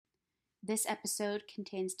This episode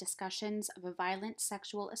contains discussions of a violent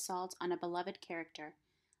sexual assault on a beloved character.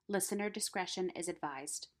 Listener discretion is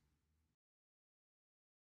advised.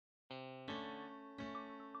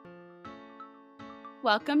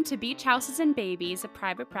 Welcome to Beach Houses and Babies, a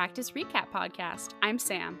private practice recap podcast. I'm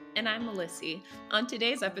Sam. And I'm Melissy. On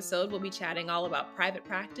today's episode, we'll be chatting all about Private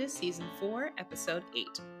Practice Season 4, Episode 8.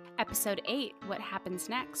 Episode 8, What Happens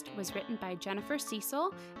Next, was written by Jennifer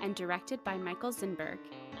Cecil and directed by Michael Zinberg.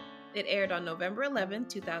 It aired on November 11,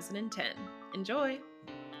 2010. Enjoy!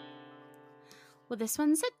 Well, this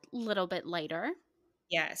one's a little bit lighter.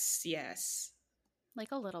 Yes.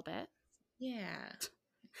 Like a little bit. Yeah.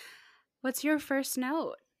 What's your first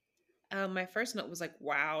note? My first note was like,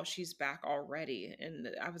 wow, she's back already. And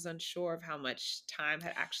I was unsure of how much time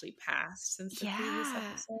had actually passed since the previous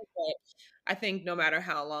episode. But I think no matter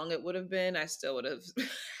how long it would have been, I still would have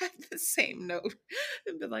had the same note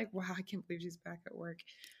and been like, wow, I can't believe she's back at work.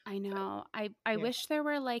 I know. I wish there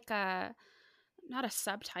were like not a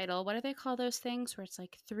subtitle. What do they call those things where it's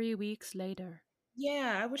like 3 weeks later?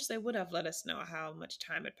 Yeah, I wish they would have let us know how much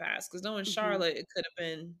time had passed. Because knowing Charlotte, it could have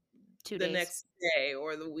been 2 the days. next day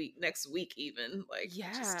or next week even. Like,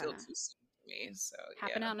 just still too soon for me. So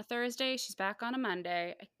Happened on a Thursday. She's back on a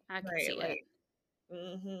Monday. I could see it.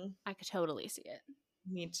 Mm-hmm. I could totally see it.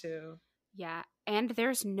 Me too. Yeah. And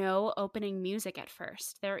there's no opening music at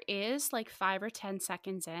first. There is like 5 or 10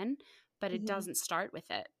 seconds in, but it doesn't start with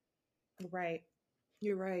it. Right.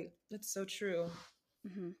 You're right. That's so true.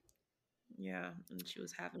 Mm-hmm. Yeah. And she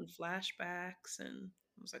was having flashbacks and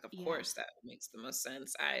I was like, of course, that makes the most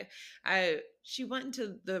sense. She went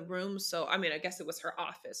into the room. So, I mean, I guess it was her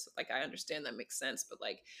office. Like, I understand that makes sense, but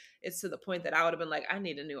like, it's to the point that I would have been like, I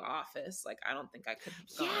need a new office. Like, I don't think I could have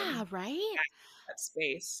gone right? that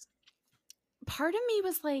space. Part of me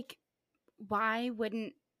was like, why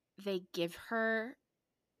wouldn't they give her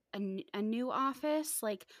a new office?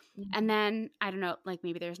 Like, and then I don't know, like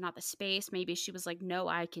maybe there's not the space. Maybe she was like, no,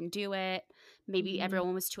 I can do it. Maybe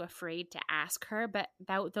everyone was too afraid to ask her. But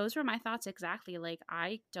those were my thoughts exactly. Like,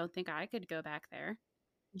 I don't think I could go back there.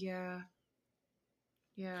 Yeah.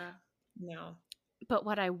 No. But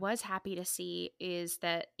what I was happy to see is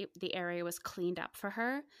that the area was cleaned up for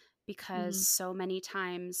her, because so many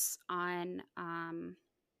times on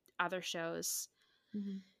other shows,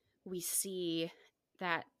 we see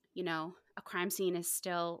that, you know, a crime scene is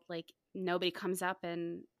still like nobody comes up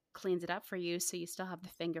and cleans it up for you. So you still have the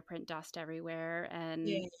fingerprint dust everywhere. And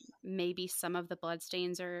maybe some of the blood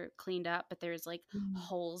stains are cleaned up, but there's like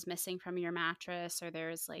holes missing from your mattress, or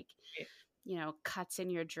there's like, you know, cuts in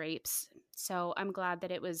your drapes. So I'm glad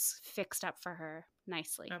that it was fixed up for her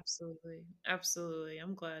nicely. Absolutely.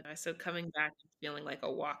 I'm glad. I said coming back and feeling like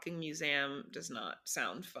a walking museum does not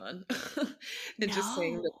sound fun. And just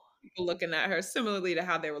seeing the people looking at her similarly to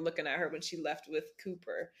how they were looking at her when she left with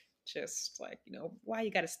Cooper. Just like, you know, why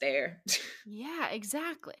you gotta stare? Yeah,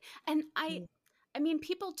 exactly. And I mean,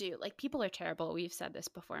 people do. Like, people are terrible. We've said this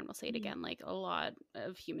before and we'll say it again. Like, a lot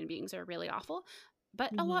of human beings are really awful,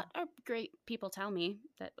 but a lot are great. People tell me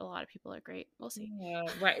that a lot of people are great. We'll see. Yeah,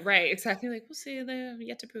 right. Exactly. Like, we'll see. They have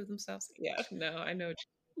yet to prove themselves. Yeah, no, I know.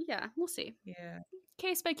 Yeah, we'll see. Yeah.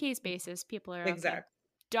 Case by case basis, people are okay. Exactly.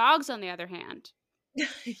 Dogs, on the other hand.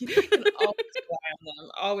 You can always rely on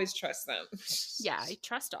them. Always trust them. Yeah, I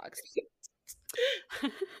trust dogs.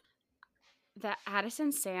 The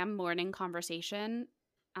Addison Sam morning conversation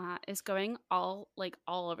is going all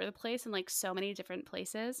over the place in like so many different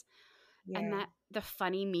places. Yeah. And that the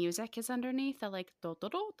funny music is underneath, the like to the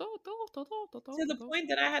point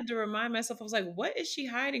that I had to remind myself, I was like, what is she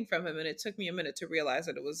hiding from him? And it took me a minute to realize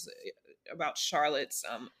that it was about Charlotte's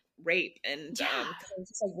rape. And I was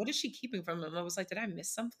just like, what is she keeping from him? I was like, did I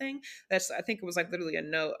miss something? I think it was like literally a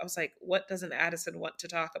note. I was like, what doesn't Addison want to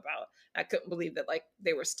talk about? I couldn't believe that like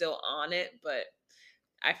they were still on it, but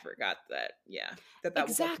I forgot that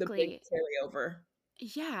was like the big carryover.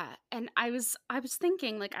 Yeah, and I was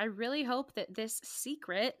thinking, like, I really hope that this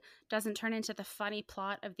secret doesn't turn into the funny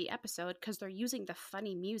plot of the episode, because they're using the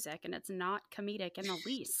funny music and it's not comedic in the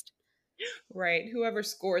least. Right. Whoever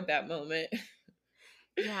scored that moment.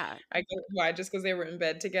 Yeah. I guess why, just because they were in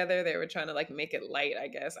bed together, they were trying to like make it light, I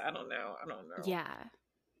guess. I don't know. Yeah.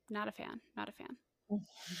 Not a fan.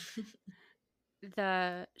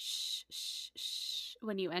 The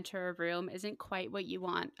when you enter a room isn't quite what you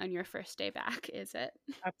want on your first day back, is it?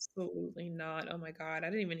 Absolutely not. Oh my God. I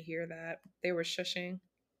didn't even hear that. They were shushing.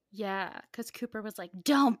 Yeah, because Cooper was like,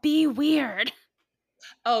 don't be weird.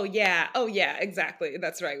 Oh yeah, exactly.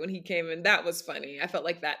 That's right. When he came in, that was funny. I felt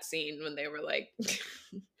like that scene when they were like,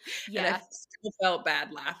 and I still felt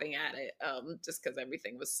bad laughing at it, just because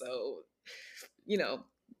everything was so, you know,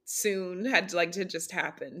 soon had to just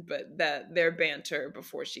happen, but that their banter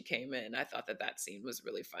before she came in, I thought that scene was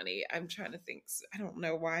really funny. I'm trying to think, I don't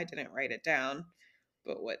know why I didn't write it down,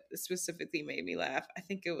 but what specifically made me laugh, I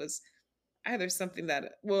think it was either something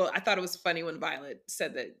that, well, I thought it was funny when Violet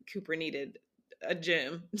said that Cooper needed a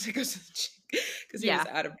gym to go to the gym because he was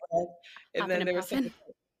out of breath. And Huffing then and there was something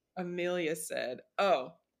puffing. Amelia said,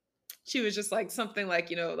 oh, she was just like something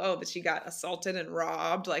like, oh, that she got assaulted and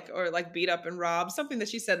robbed, like, or like beat up and robbed, something that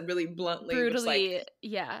she said really bluntly, Brutally,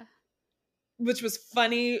 yeah. Which was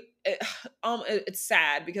funny. It's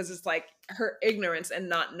sad because it's like her ignorance and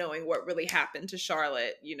not knowing what really happened to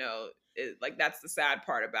Charlotte, like that's the sad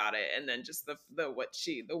part about it. And then just the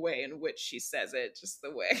way in which she says it, just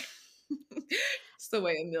the way, just the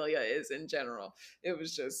way Amelia is in general. It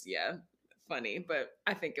was just, yeah, funny. But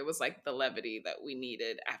I think it was like the levity that we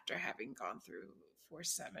needed after having gone through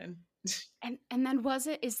 4-7. And then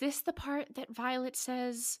is this the part that Violet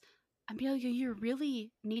says, Amelia, you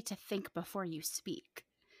really need to think before you speak?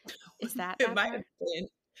 Is that It might part? have been.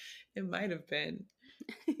 It might have been.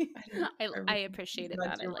 I appreciated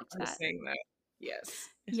that. I liked that. Saying that. Yes.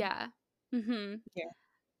 Yeah. Mm-hmm. Yeah.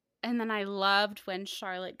 And then I loved when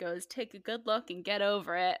Charlotte goes, take a good look and get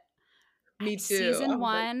over it. Me too.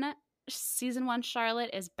 Season one Charlotte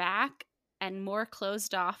is back and more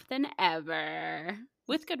closed off than ever.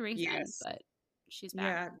 With good reason, yes. But she's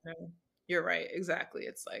back. Yeah, no, you're right. Exactly.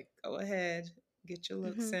 It's like, go ahead, get your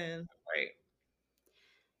looks in. Right.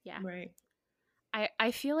 Yeah. Right.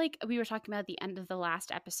 I feel like we were talking about at the end of the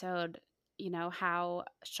last episode, how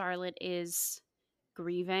Charlotte is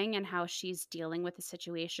grieving and how she's dealing with the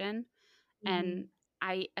situation. And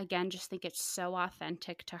I, again, just think it's so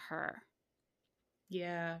authentic to her.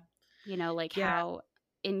 Yeah. How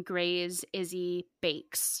in Grey's, Izzy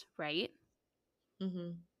bakes, right?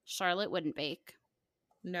 Mm-hmm. Charlotte wouldn't bake.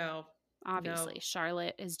 No. Obviously, no.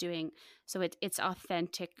 Charlotte is doing, so it's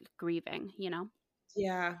authentic grieving,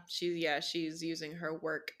 Yeah, she's using her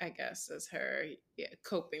work, I guess, as her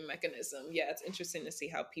coping mechanism. Yeah, it's interesting to see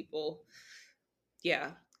how people,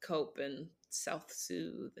 cope and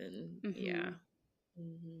self-soothe and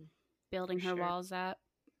building her walls up.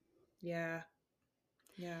 Yeah.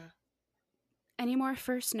 Any more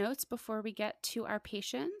first notes before we get to our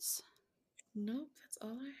patients? Nope, that's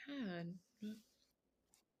all I had.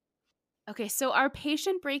 Okay, so our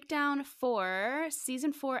patient breakdown for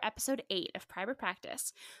season 4, episode 8 of Private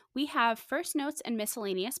Practice. We have first notes and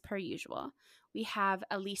miscellaneous per usual. We have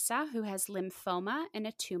Elisa, who has lymphoma and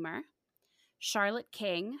a tumor. Charlotte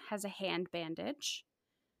King has a hand bandage.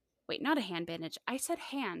 Wait, not a hand bandage. I said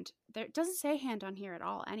hand. There doesn't say hand on here at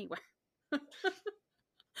all anywhere.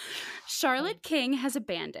 Charlotte King has a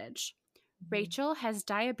bandage. Rachel has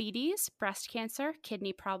diabetes, breast cancer,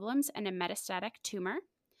 kidney problems, and a metastatic tumor.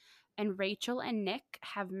 And Rachel and Nick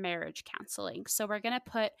have marriage counseling. So we're going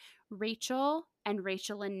to put Rachel and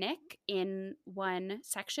Nick in one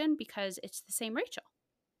section because it's the same Rachel.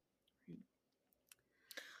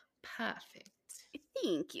 Perfect.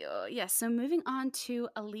 Thank you. Yeah, so moving on to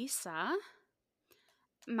Elisa.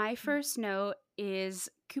 My first note is,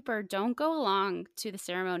 Cooper, don't go along to the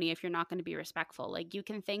ceremony if you're not going to be respectful. Like, you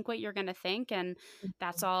can think what you're going to think, and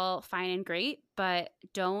that's all fine and great, but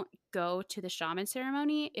don't go to the shaman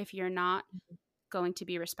ceremony if you're not going to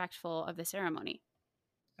be respectful of the ceremony.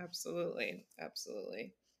 Absolutely.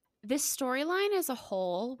 This storyline as a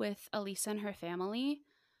whole with Elisa and her family,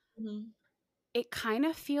 it kind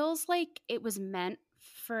of feels like it was meant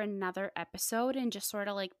for another episode and just sort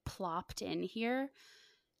of like plopped in here.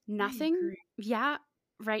 Nothing,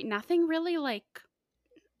 nothing really, like,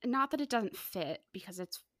 not that it doesn't fit, because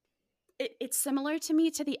it's similar to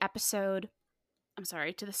me to the storyline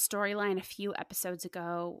a few episodes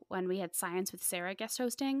ago when we had Science with Sarah guest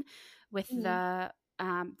hosting with the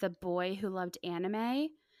boy who loved anime,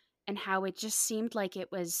 and how it just seemed like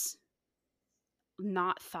it was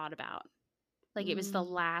not thought about. Like it was the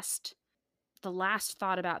last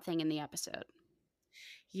thought about thing in the episode.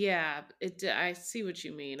 Yeah, I see what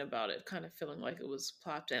you mean about it kind of feeling like it was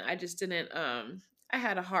plopped in. I just didn't I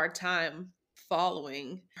had a hard time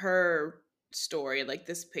following her story, like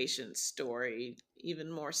this patient's story, even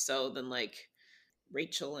more so than like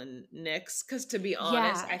Rachel and Nick's, because to be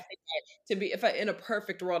honest, I think if in a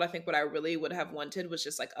perfect world, I think what I really would have wanted was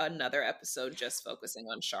just like another episode just focusing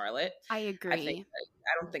on Charlotte. I agree.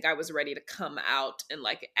 I don't think I was ready to come out and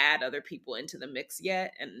like add other people into the mix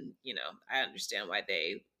yet, and I understand why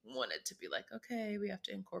they wanted to be like, okay, we have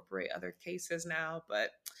to incorporate other cases now,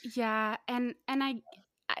 but yeah, and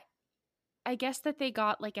I I guess that they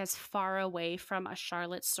got like as far away from a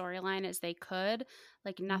Charlotte storyline as they could.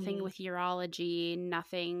 Like nothing with urology,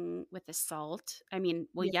 nothing with assault. I mean,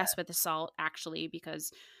 well, yes, with assault actually,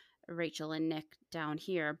 because Rachel and Nick down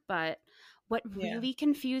here. But what really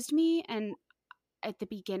confused me and at the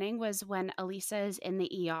beginning was when Elisa is in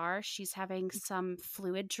the ER, she's having some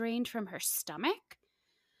fluid drained from her stomach.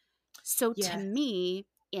 So to me,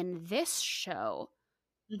 in this show,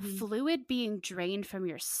 fluid being drained from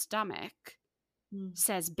your stomach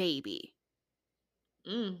says baby.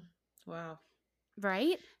 Wow.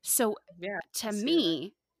 Right? So to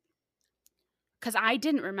me, because I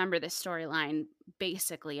didn't remember this storyline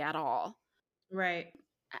basically at all. Right.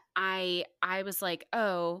 I was like,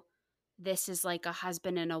 oh, this is like a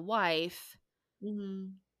husband and a wife.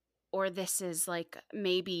 Or this is like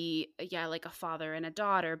maybe, like a father and a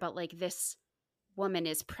daughter, but like this woman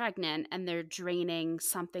is pregnant and they're draining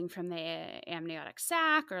something from the amniotic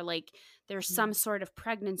sac, or like there's some sort of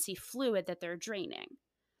pregnancy fluid that they're draining.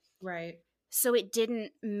 Right. So it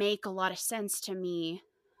didn't make a lot of sense to me.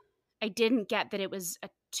 I didn't get that it was a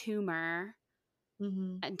tumor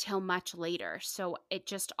until much later. So it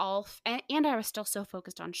just all, and I was still so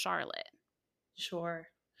focused on Charlotte. Sure.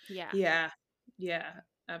 Yeah. Yeah. Yeah.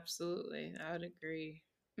 Absolutely. I would agree.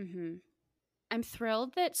 I'm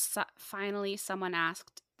thrilled that finally someone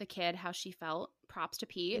asked the kid how she felt. Props to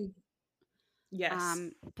Pete. Yes.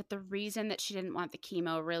 But the reason that she didn't want the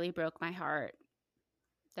chemo really broke my heart.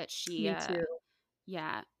 That she, me too.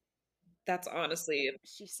 Yeah. That's honestly.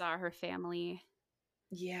 She saw her family.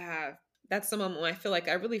 Yeah. That's the moment when I feel like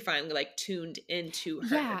I really finally like tuned into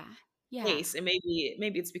her case. And maybe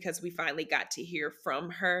it's because we finally got to hear from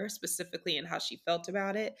her specifically and how she felt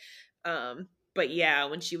about it. But yeah,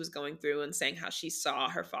 when she was going through and saying how she saw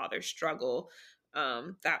her father struggle,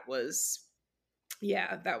 that was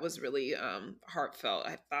really heartfelt,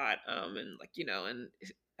 I thought. And like, and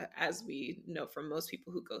as we know from most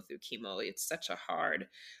people who go through chemo, it's such a hard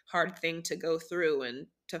thing to go through, and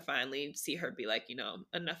to finally see her be like,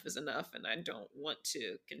 enough is enough and I don't want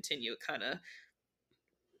to continue, kind of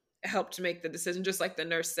helped make the decision, just like the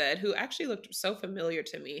nurse said, who actually looked so familiar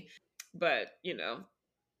to me. But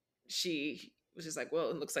she was just like, well,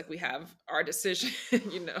 it looks like we have our decision.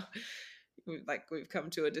 We've come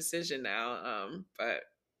to a decision now.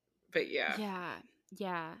 But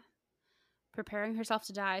yeah, preparing herself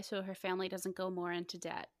to die so her family doesn't go more into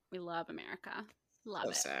debt. We love America. Love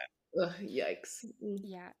it. Sad. Ugh, yikes.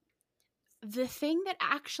 Yeah. The thing that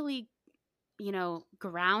actually,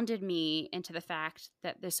 grounded me into the fact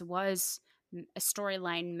that this was a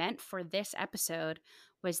storyline meant for this episode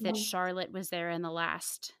was that Charlotte was there in the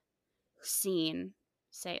last scene,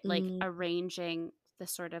 like arranging the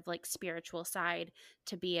sort of like spiritual side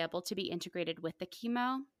to be able to be integrated with the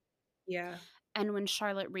chemo. Yeah. And when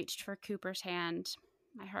Charlotte reached for Cooper's hand,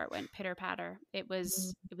 my heart went pitter patter. It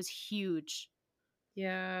was huge.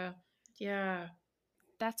 Yeah. Yeah.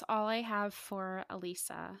 That's all I have for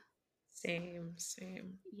Elisa. Same.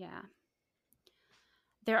 Yeah.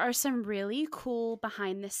 There are some really cool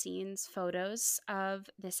behind the scenes photos of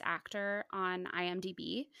this actor on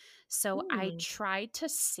IMDb. So I tried to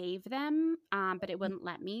save them, but it wouldn't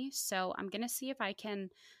let me. So I'm going to see if I can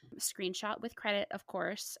screenshot with credit, of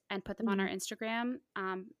course, and put them on our Instagram.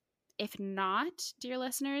 If not, dear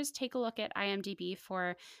listeners, take a look at IMDb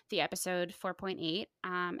for the episode 4.8,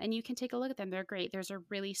 and you can take a look at them. They're great. There's a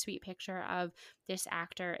really sweet picture of this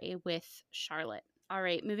actor with Charlotte. All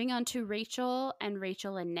right, moving on to Rachel and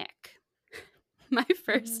Nick. My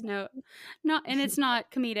first note, it's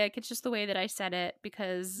not comedic. It's just the way that I said it,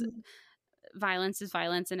 because violence is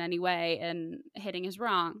violence in any way, and hitting is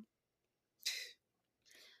wrong.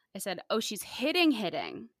 I said, "Oh, she's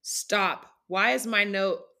hitting." Stop. Why is my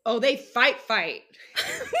note? Oh, they fight. We've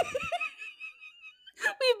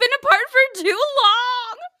been apart for too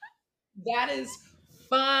long. That is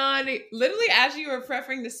funny. Literally, as you were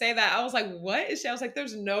preferring to say that, I was like, what is she? I was like,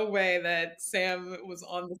 there's no way that Sam was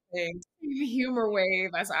on the same humor wave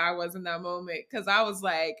as I was in that moment. Because I was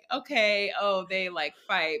like, okay, oh, they like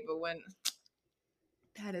fight. But when,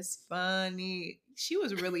 that is funny. She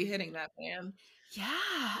was really hitting that man.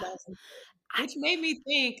 Yeah. Which made me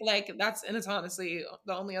think, like, and it's honestly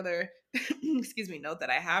the only other, note that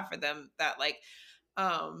I have for them, that like,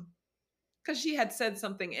 because she had said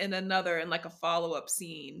something in like a follow-up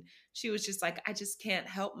scene. She was just like, I just can't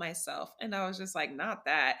help myself. And I was just like, not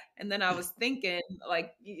that. And then I was thinking,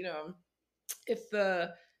 like,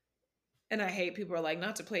 and I hate people are like,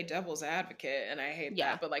 not to play devil's advocate, and I hate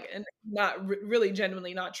that, but like, and not really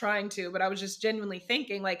genuinely not trying to, but I was just genuinely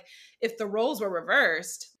thinking, like, if the roles were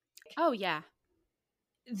reversed. Oh, yeah.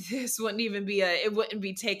 this wouldn't even be it wouldn't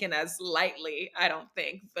be taken as lightly, I don't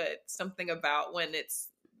think. But something about when it's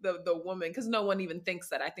the woman, because no one even thinks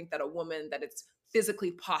that. I think that a woman, that it's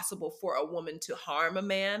physically possible for a woman to harm a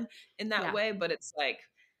man in that Yeah. way, but it's like,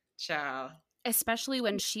 child. Especially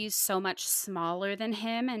when she's so much smaller than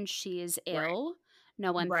him and she is Right. ill.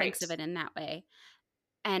 No one thinks Right. of it in that way.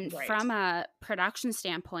 And Right. from a production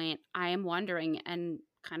standpoint, I am wondering and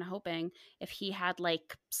kind of hoping if he had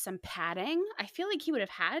like some padding. I feel like he would have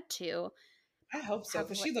had to I hope so, have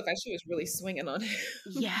because like, she looked like she was really swinging on him.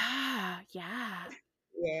 yeah, yeah.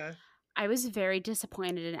 Yeah. I was very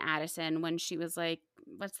disappointed in Addison when she was like,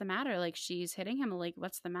 "What's the matter?" Like she's hitting him. Like,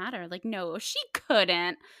 "What's the matter?" Like, no, she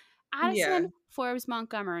couldn't. Yeah. Addison Forbes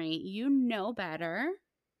Montgomery, you know better.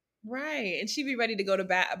 Right. And she'd be ready to go to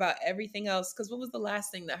bat about everything else. Because what was the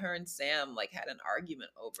last thing that her and Sam like had an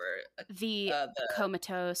argument over? The The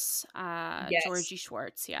comatose Yes, Georgie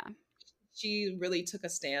Schwartz, yeah. she really took a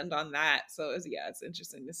stand on that. So yeah, it's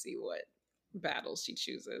interesting to see what battles she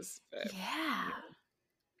chooses. But Yeah. yeah.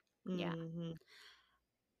 Yeah. Hmm.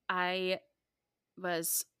 I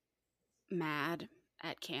was mad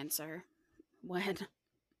at Cancer when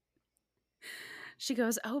she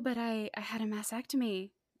goes, "Oh, but I had a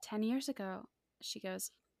mastectomy 10 years ago." She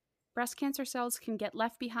goes, "Breast cancer cells can get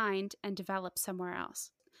left behind and develop somewhere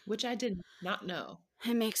else." Which I did not know.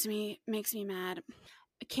 It makes me mad.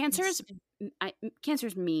 Cancer's It's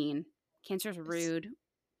cancer's mean. Cancer's it's rude.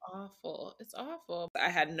 awful. It's awful. I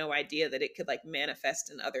had no idea that it could like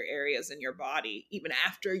manifest in other areas in your body, even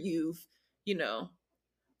after you've, you know.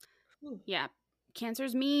 Whew. Yeah.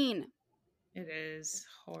 Cancer's mean. It is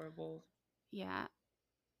horrible. Yeah.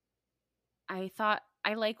 I thought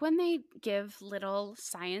I like when they give little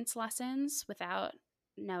science lessons without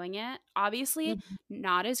knowing it. Obviously, Mhm.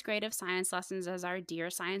 not as great of science lessons as our Dear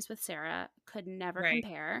Science with Sarah, could never Right.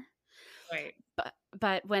 compare. Right.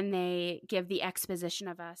 But when they give the exposition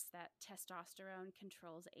of us that testosterone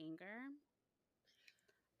controls anger,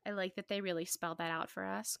 I like that they really spell that out for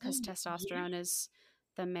us because Oh, yeah. testosterone is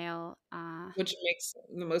the male. Which makes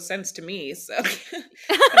the most sense to me. So,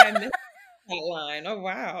 but I missed that line. Oh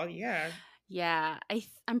wow, yeah, Yeah,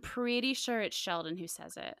 I'm pretty sure it's Sheldon who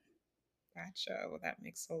says it. gotcha. Well, that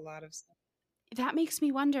makes a lot of sense. That makes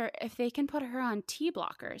me wonder if they can put her on T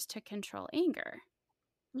blockers to control anger,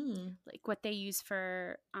 Mm, like what they use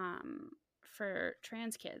for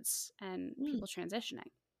trans kids and mm. people transitioning.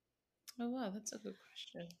 Oh wow, that's a good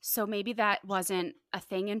question. So maybe that wasn't a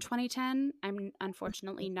thing in 2010. I'm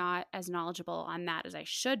unfortunately not as knowledgeable on that as I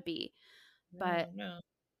should be, but No, no.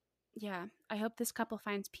 yeah, I hope this couple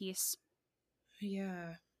finds peace.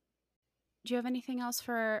 Yeah. Do you have anything else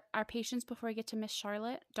for our patients before we get to Miss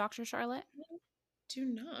Charlotte, Dr. Charlotte? No, do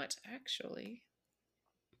not actually.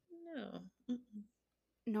 No. Mm-mm.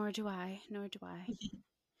 Nor do I. Nor do I.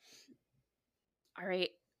 All right,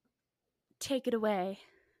 take it away.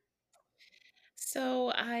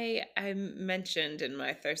 So I mentioned in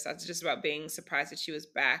my first thoughts just about being surprised that she was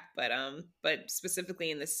back, but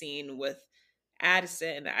specifically in the scene with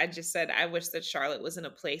Addison, I just said I wish that Charlotte was in a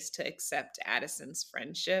place to accept Addison's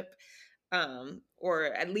friendship, or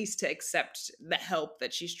at least to accept the help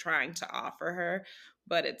that she's trying to offer her.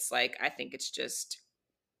 But it's like I think it's just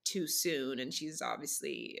too soon, and she's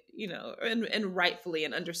obviously, and rightfully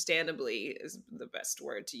and understandably is the best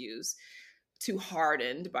word to use, too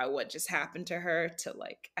hardened by what just happened to her to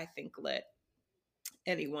like, I think, let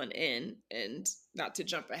anyone in. And not to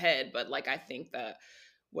jump ahead, but like I think that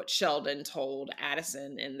what Sheldon told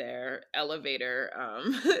Addison in their elevator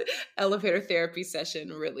elevator therapy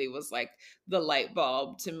session really was like the light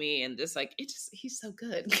bulb to me, and just like, it just, he's so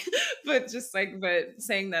good. But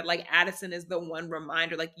saying that like Addison is the one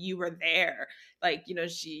reminder, like you were there, like,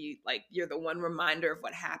 she, like, you're the one reminder of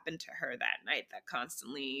what happened to her that night that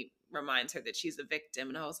constantly reminds her that she's a victim.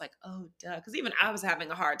 And I was like, oh duh, because even I was having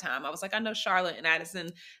a hard time. I was like, I know Charlotte and Addison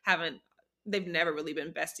haven't they've never really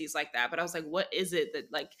been besties like that. But I was like, what is it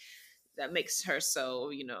that like that makes her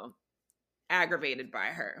so, aggravated by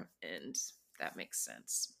her? And that makes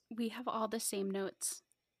sense. We have all the same notes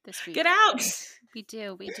this week. Get out. We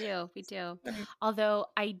do. We do. We do. Although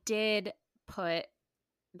I did put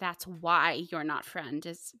that's why you're not friend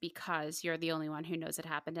is because you're the only one who knows it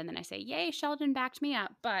happened. And then I say, yay, Sheldon backed me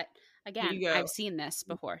up. But There again, you go. I've seen this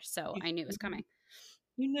before, so I knew it was coming.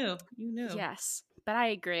 You knew. Yes. But I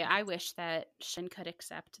agree. I wish that Shin could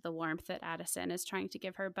accept the warmth that Addison is trying to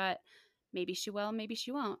give her, but maybe she will, maybe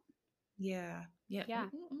she won't. Yeah. Yeah.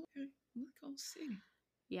 Okay. We'll go see.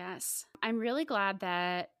 Yes. I'm really glad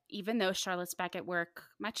that even though Charlotte's back at work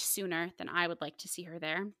much sooner than I would like to see her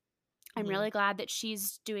there, I'm really glad that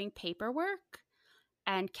she's doing paperwork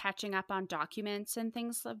and catching up on documents and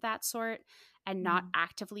things of that sort, and not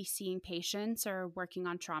actively seeing patients or working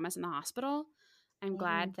on traumas in the hospital. I'm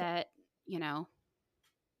glad that, you know,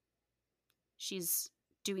 she's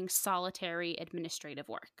doing solitary administrative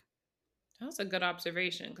work. That was a good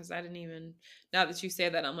observation, because I didn't even, now that you say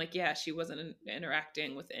that, I'm like, yeah, she wasn't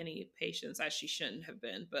interacting with any patients as she shouldn't have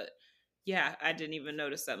been. But yeah, I didn't even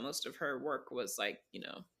notice that most of her work was like,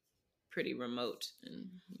 pretty remote and,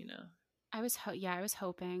 I was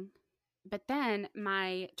hoping. But then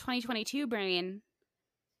my 2022 brain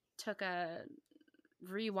took a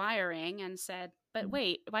rewiring and said, but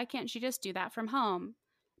wait, why can't she just do that from home?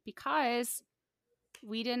 Because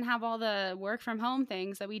we didn't have all the work from home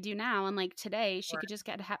things that we do now. And like today, she could just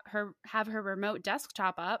have her remote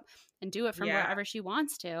desktop up and do it from wherever she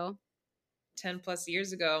wants to. 10 plus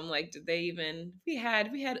years ago, I'm like, did they even, we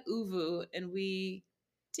had ooVoo, and we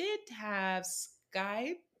did have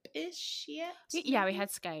Skype-ish yet? Yeah, we had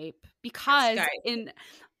Skype, because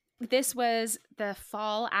this was the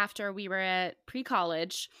fall after we were at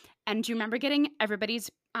pre-college. And do you remember getting everybody's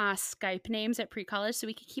Skype names at pre-college so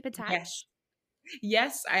we could keep in touch?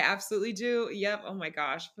 Yes, I absolutely do. Yep. Oh my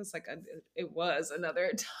gosh. It was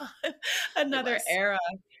another time, another era.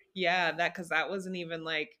 Yeah, because that wasn't even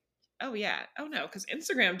like, oh yeah. Oh no, because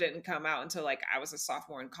Instagram didn't come out until like I was a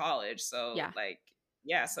sophomore in college. So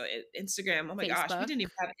so Instagram, oh my gosh, we didn't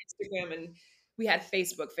even have Instagram, and we had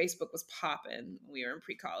Facebook. Facebook was popping. We were in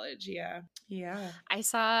pre-college. Yeah. Yeah. I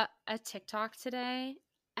saw a TikTok today,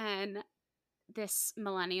 and this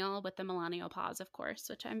millennial with the millennial pause, of course,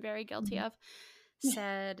 which I'm very guilty of,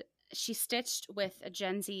 said she stitched with a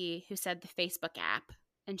Gen Z who said the Facebook app.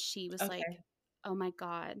 And she was like, oh my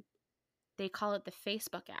God, they call it the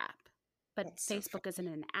Facebook app. But that's Facebook isn't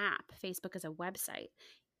an app. Facebook is a website.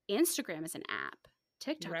 Instagram is an app.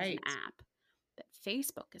 TikTok is an app. But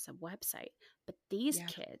Facebook is a website. But these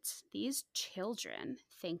kids, these children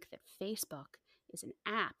think that Facebook is an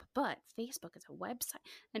app, but Facebook is a website.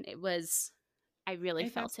 And it was, I really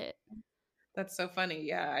felt it. That's so funny.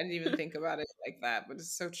 Yeah, I didn't even think about it like that, but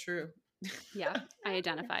it's so true. Yeah, I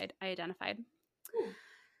identified.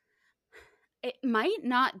 It might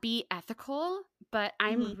not be ethical, but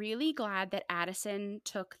I'm really glad that Addison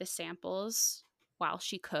took the samples while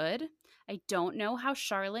she could. I don't know how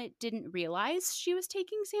Charlotte didn't realize she was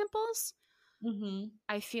taking samples.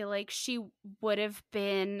 I feel like she would have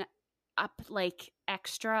been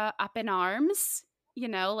extra up in arms,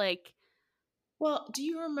 like. Well, do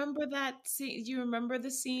you remember that scene? Do you remember the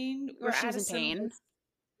scene where she was in pain?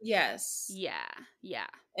 Yes. Yeah.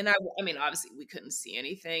 And I mean, obviously we couldn't see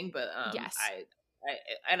anything, but yes.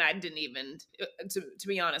 I didn't even, to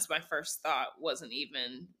be honest, my first thought wasn't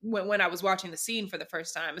even when I was watching the scene for the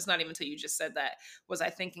first time. It's not even until you just said that was I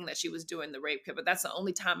thinking that she was doing the rape kit, but that's the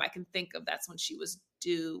only time I can think of. That's when she was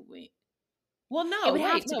doing. Well, no, it would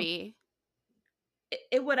have to be.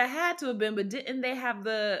 It would have had to have been, but didn't they have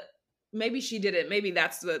the? Maybe she did it. Maybe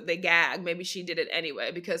that's they gag. Maybe she did it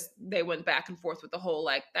anyway, because they went back and forth with the whole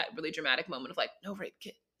like that really dramatic moment of like, no rape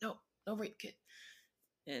kit, no rape kit,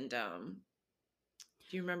 and do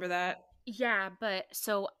you remember that? Yeah, but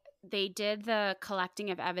so they did the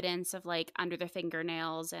collecting of evidence of like under the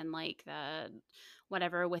fingernails and like the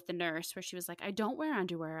whatever with the nurse, where she was like, I don't wear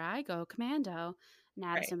underwear, I go commando. And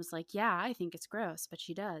Addison was like, yeah, I think it's gross, but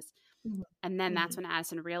she does. And then that's when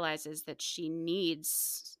Addison realizes that she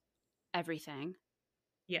needs everything.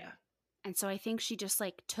 Yeah. And so I think she just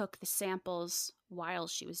like took the samples while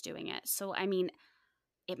she was doing it. So I mean,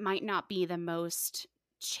 it might not be the most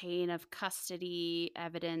chain of custody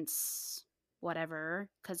evidence, whatever,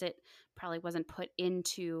 because it probably wasn't put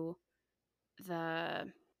into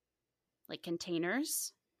the like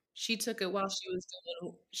containers. She took it while she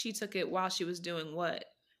was doing what?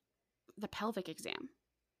 The pelvic exam.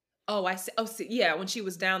 Oh, I see. Oh, see, yeah, when she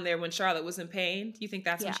was down there when Charlotte was in pain. Do you think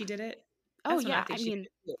that's when she did it? That's yeah. I mean,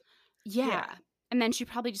 yeah. And then she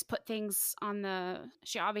probably just put things on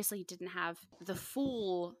she obviously didn't have the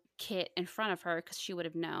full kit in front of her because she would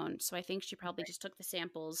have known. So I think she probably just took the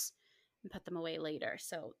samples and put them away later.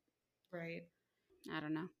 So, right. I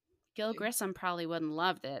don't know. Gil Grissom probably wouldn't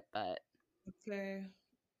loved it, but okay.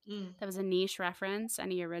 That was a niche reference.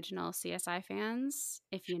 Any original CSI fans?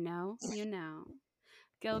 If you know, you know.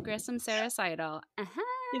 Gil Grissom, Sarah Seidel. Uh-huh.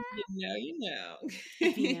 If you know, you know.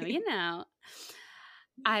 If you know, you know.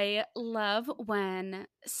 I love when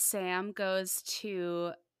Sam goes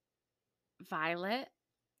to Violet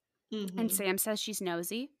and Sam says she's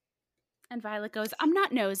nosy. And Violet goes, I'm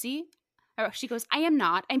not nosy. Or she goes, I am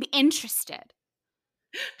not. I'm interested.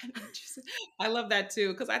 I love that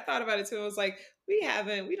too, because I thought about it too. I was like,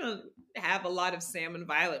 we don't have a lot of Sam and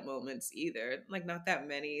Violet moments either. Like not that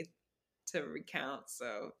many to recount.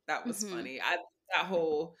 So that was Mm-hmm. funny. That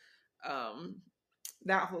whole um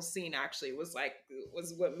that whole scene actually was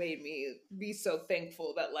what made me be so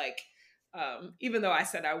thankful that like even though I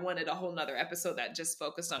said I wanted a whole nother episode that just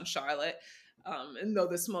focused on Charlotte, and though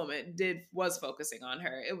this moment was focusing on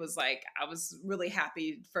her, it was like I was really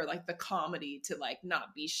happy for like the comedy to like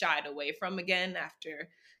not be shied away from again after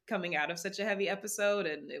coming out of such a heavy episode.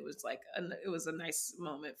 And it was like it was a nice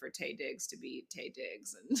moment for Taye Diggs to be Taye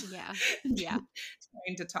Diggs and Yeah. Yeah.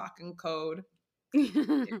 trying to talk in code.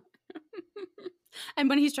 And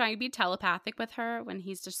when he's trying to be telepathic with her, when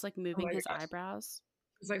he's just like Oh moving my his gosh. eyebrows.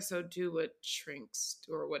 It's like, so do what shrinks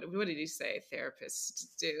do, or what did he say therapists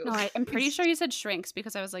do? No, I'm pretty sure he said shrinks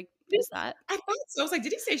because I was like, is that? I thought so. I was like,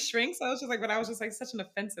 did he say shrinks? I was just like, but I was just like such an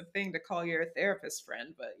offensive thing to call your therapist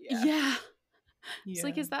friend. But yeah. Yeah. It's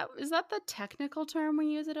like, Yeah. is that the technical term we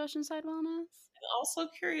use at Oceanside Wellness? I'm also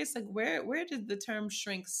curious, like where did the term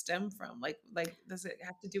shrink stem from? Like does it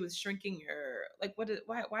have to do with shrinking your like what is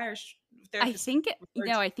why are I therapists think referred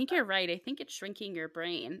no, to I think that? you're right. I think it's shrinking your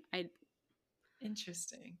brain.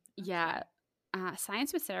 Interesting. Yeah. Okay.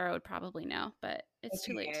 Science with Sarah would probably know, but it's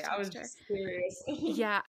too late Okay. to I was text her. just curious.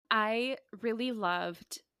 Yeah, I really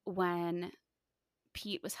loved when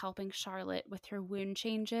Pete was helping Charlotte with her wound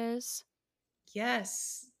changes.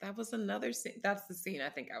 Yes, that was another scene. That's the scene I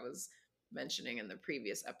think I was mentioning in the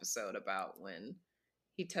previous episode about when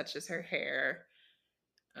he touches her hair.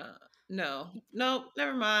 No,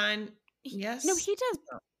 never mind. No, Yes, he does.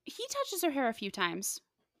 He touches her hair a few times.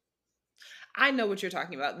 I know what you're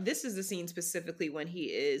talking about. This is the scene specifically when he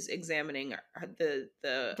is examining the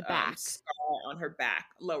The back scar on her back,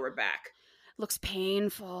 lower back. looks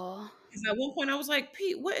painful. Because at one point I was like,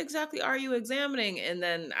 Pete, what exactly are you examining? And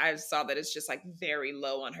then I saw that it's just like very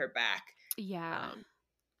low on her back. Yeah.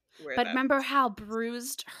 Where But that remember how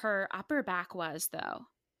bruised her upper back was, though?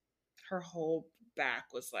 her whole back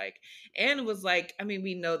was like, and was like, I mean,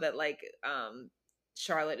 we know that like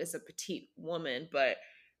Charlotte is a petite woman, but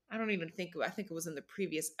I don't even think, I think it was in the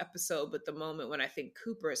previous episode, but the moment when I think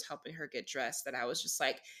Cooper is helping her get dressed, that I was just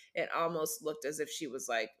like, it almost looked as if she was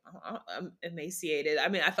like emaciated. I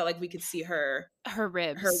mean, I felt like we could see her her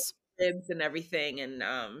ribs. ribs and everything. And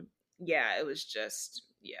yeah, it was just,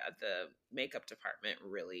 yeah, the makeup department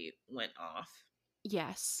really went off.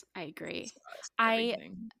 Yes, I agree.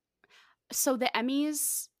 Everything. So the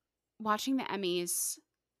Emmys, watching the Emmys,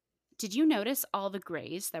 did you notice all the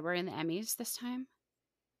grays that were in the Emmys this time?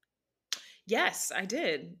 Yes, I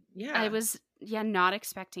did. Yeah. I was not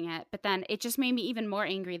expecting it, but then it just made me even more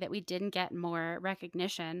angry that we didn't get more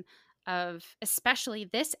recognition of especially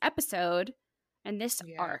this episode and this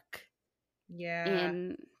arc. Yeah.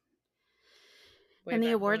 In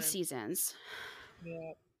the award seasons.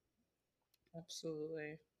 Yeah.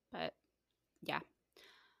 Absolutely. But yeah.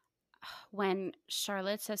 When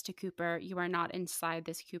Charlotte says to Cooper, "You are not inside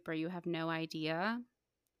this, Cooper. You have no idea."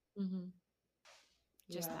 Mm-hmm.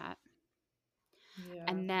 Just that. Yeah.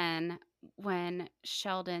 And then when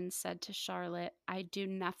Sheldon said to Charlotte, "I do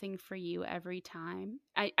nothing for you every time.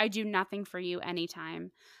 I do nothing for you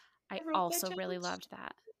anytime." I also really loved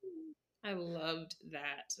that. I loved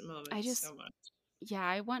that moment so much. Yeah,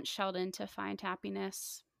 I want Sheldon to find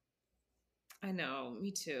happiness. I know,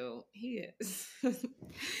 me too. He is.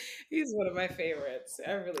 He's one of my favorites.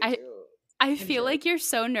 I really do. I feel like you're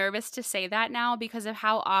so nervous to say that now because of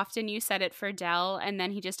how often you said it for Del and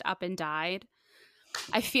then he just up and died.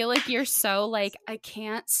 I feel like you're so like, I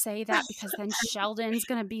can't say that because then Sheldon's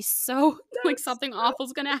gonna be so like something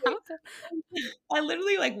awful's gonna happen. I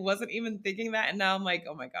literally like wasn't even thinking that, and now I'm like,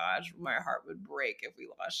 oh my gosh, my heart would break if we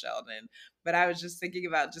lost Sheldon. But I was just thinking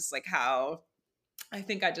about just like how I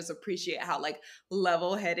think I just appreciate how like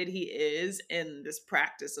level-headed he is in this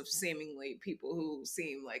practice of seemingly people who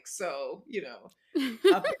seem like so, up and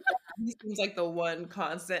down. He seems like the one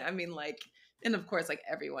constant. I mean, like, and of course, like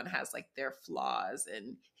everyone has like their flaws,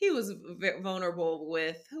 and he was vulnerable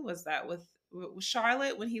with who was that with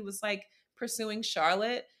Charlotte when he was like pursuing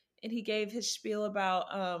Charlotte, and he gave his spiel about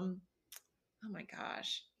oh my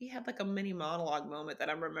gosh, he had like a mini monologue moment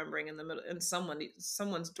that I'm remembering in the middle in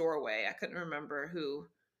someone's doorway. I couldn't remember who.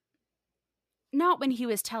 Not when he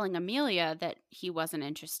was telling Amelia that he wasn't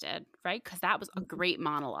interested, right? Because that was a great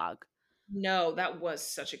monologue. No, that was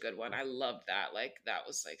such a good one. I loved that. Like that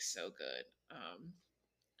was like so good.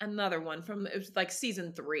 Another one from it was like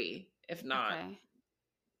season 3, if not. Okay.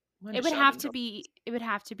 It would have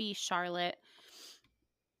to be Charlotte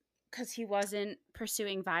because he wasn't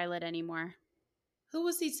pursuing Violet anymore. Who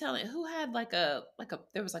was he telling? Who had like a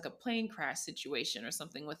there was like a plane crash situation or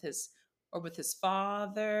something with his or with his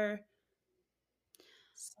father.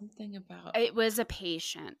 Something about it was a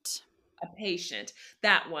patient. A patient.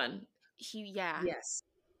 That one. Yeah. Yes.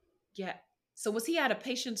 Yeah. So was he at a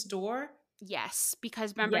patient's door? Yes,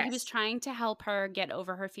 because remember he was Yes. trying to help her get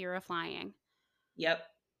over her fear of flying. Yep.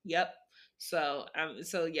 Yep. So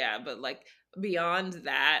yeah, but like beyond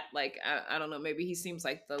that, like I don't know, maybe he seems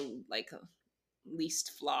like the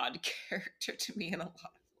least flawed character to me in a lot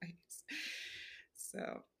of ways.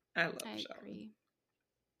 So I love Charlotte.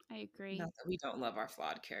 I agree. Not that we don't love our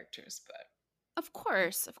flawed characters, but of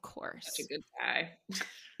course. such a good guy.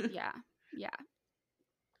 Yeah. Yeah.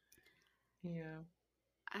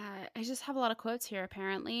 I just have a lot of quotes here,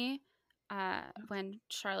 apparently. When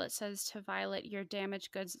Charlotte says to Violet, "You're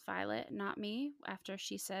damaged goods, Violet, not me," after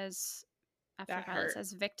That Violet hurt.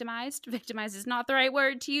 says victimized. Victimized is not the right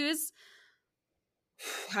word to use.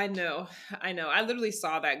 I know. I literally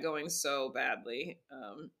saw that going so badly.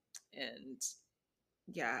 And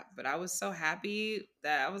yeah, but I was so happy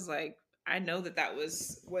that I was like, I know that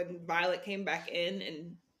was when Violet came back in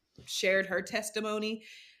and shared her testimony.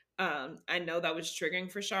 I know that was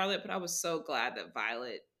triggering for Charlotte, but I was so glad that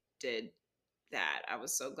Violet did that. I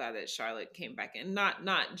was so glad that Charlotte came back in,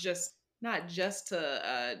 not just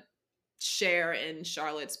to share in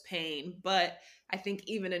Charlotte's pain, but I think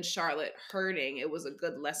even in Charlotte hurting, it was a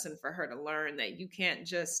good lesson for her to learn that you can't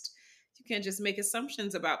just make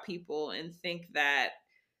assumptions about people and think that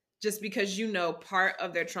just because you know part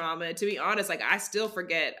of their trauma. To be honest, like I still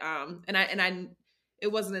forget and I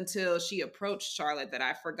it wasn't until she approached Charlotte that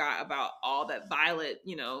I forgot about all that Violet,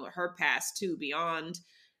 her past too, beyond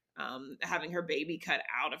having her baby cut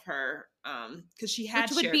out of her, because she had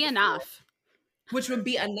Which would shared be before, enough. which would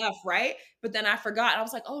be enough, right? But then I forgot. I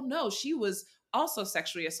was like, oh no, she was also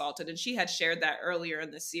sexually assaulted, and she had shared that earlier in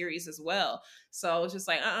the series as well. So I was just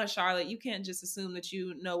like, Charlotte, you can't just assume that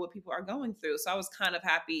you know what people are going through. So I was kind of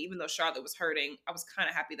happy, even though Charlotte was hurting, I was kind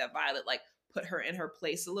of happy that Violet like put her in her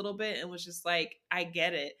place a little bit and was just like, I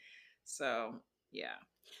get it. So yeah.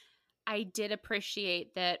 I did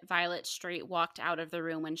appreciate that Violet straight walked out of the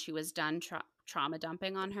room when she was done trauma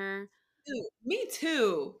dumping on her. Me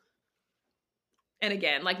too. And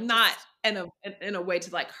again, like not in a way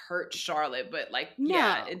to like hurt Charlotte, but like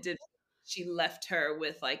yeah, it did. She left her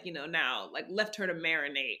with like, now like left her to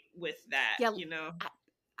marinate with that,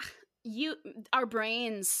 Yeah, our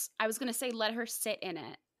brains, I was gonna say let her sit in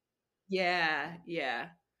it. Yeah.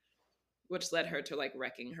 Which led her to like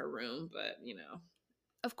wrecking her room, but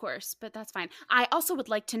Of course, but that's fine. I also would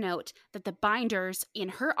like to note that the binders in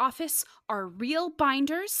her office are real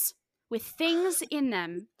binders with things in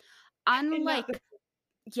them. Unlike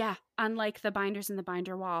the binders in the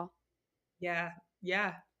binder wall. Yeah.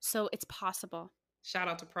 So it's possible. Shout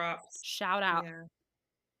out to props. Shout out.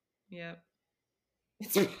 Yeah.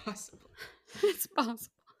 It's possible. It's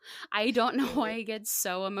possible. I don't know why I get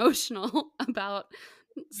so emotional about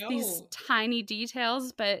these tiny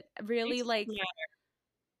details, but really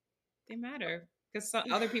they matter because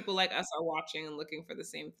some other people like us are watching and looking for the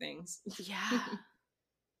same things. Yeah.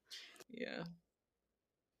 Yeah.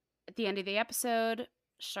 At the end of the episode,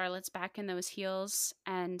 Charlotte's back in those heels,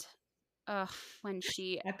 and when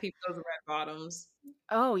she I peeped those red bottoms.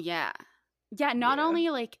 Oh yeah. Yeah, not only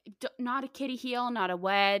like not a kitty heel, not a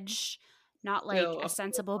wedge, not like a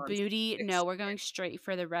sensible booty. No, we're going straight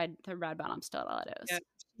for the red bottom stilettos.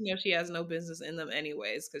 Yeah, she has no business in them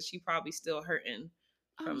anyways because she probably still hurting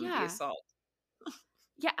from the assault.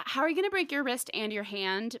 Yeah, how are you going to break your wrist and your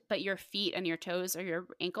hand, but your feet and your toes or your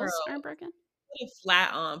ankles aren't broken? Put a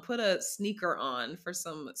flat on, put a sneaker on for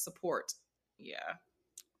some support. Yeah.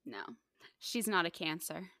 No, she's not a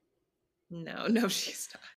Cancer. No, she's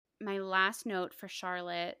not. My last note for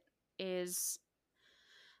Charlotte is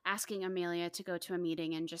asking Amelia to go to a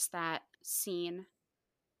meeting, and just that scene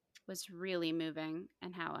was really moving,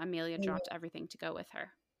 and how Amelia dropped everything to go with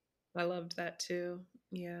her. I loved that too.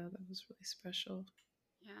 Yeah, that was really special.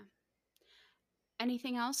 Yeah.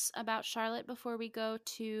 Anything else about Charlotte before we go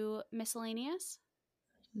to miscellaneous?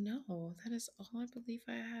 No, that is all I believe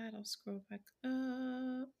I had. I'll scroll back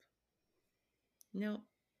up. Nope,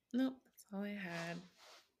 that's all I had.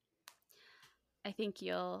 I think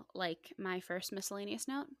you'll like my first miscellaneous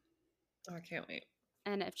note. Oh, I can't wait.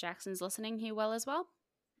 And if Jackson's listening, he will as well.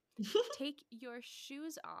 Take your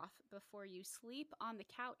shoes off before you sleep on the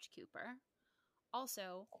couch, Cooper.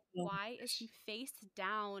 Also, why is he face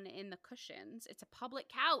down in the cushions? It's a public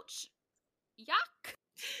couch. Yuck.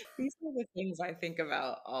 These are the things I think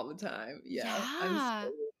about all the time. Yeah.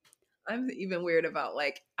 I'm even weird about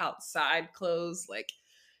like outside clothes, like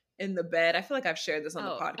in the bed. I feel like I've shared this on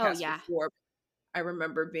the podcast before. I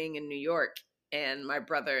remember being in New York and my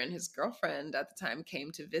brother and his girlfriend at the time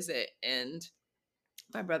came to visit, and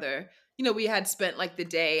my brother, we had spent like the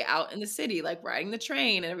day out in the city, like riding the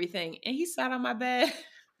train and everything, and he sat on my bed.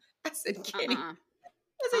 I said, Kenny, I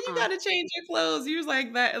said, you gotta change your clothes. You was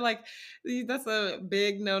like that, like that's a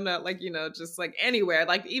big no. Like, just like anywhere,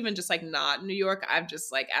 like even just like not New York. I've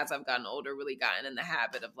just like, as I've gotten older, really gotten in the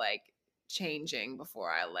habit of like changing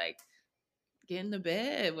before I like get into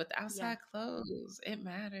bed with outside clothes. It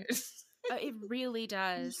matters. It really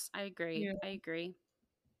does. I agree. Yeah. I agree.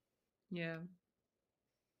 Yeah.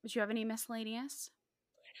 Did you have any miscellaneous?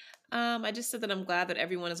 I just said that I'm glad that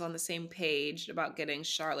everyone is on the same page about getting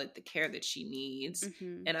Charlotte the care that she needs.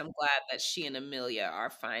 Mm-hmm. And I'm glad that she and Amelia are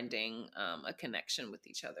finding a connection with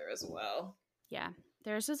each other as well. Yeah.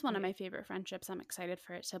 Theirs is one of my favorite friendships. I'm excited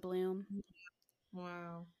for it to bloom.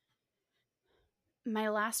 Wow. My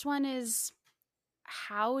last one is,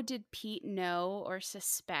 how did Pete know or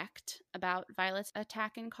suspect about Violet's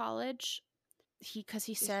attack in college? Because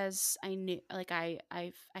he says, I knew, like I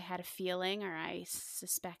had a feeling, or I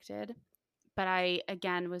suspected, but I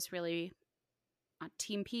again was really on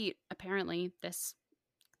Team Pete. Apparently,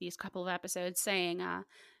 these couple of episodes saying,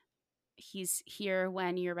 he's here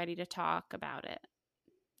when you're ready to talk about it,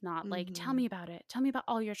 not like tell me about it, tell me about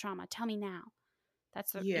all your trauma, tell me now.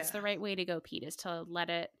 It's the right way to go, Pete, is to let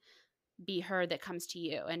it be her that comes to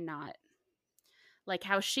you, and not like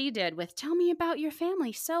how she did with tell me about your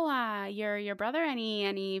family. So your brother,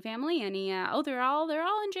 any family, any they're all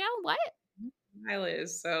in jail. What? Violet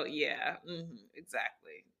is so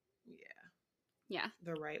exactly. Yeah.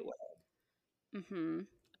 The right way.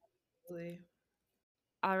 Really.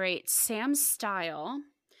 All right, Sam's style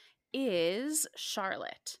is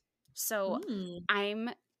Charlotte. So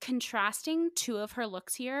I'm contrasting two of her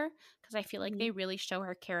looks here because I feel like they really show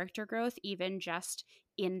her character growth even just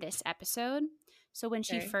in this episode. So when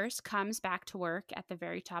she first comes back to work at the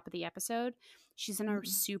very top of the episode, she's in a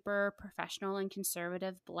super professional and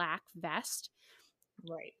conservative black vest.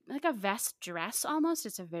 Right. Like a vest dress almost.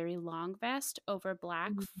 It's a very long vest over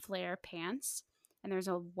black flare pants. And there's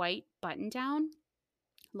a white button down,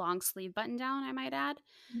 long sleeve button down, I might add.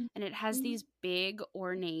 And it has these big,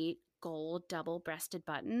 ornate, gold double-breasted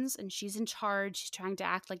buttons. And she's in charge. She's trying to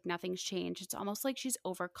act like nothing's changed. It's almost like she's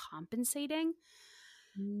overcompensating.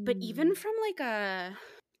 But even from like a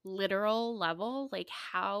literal level, like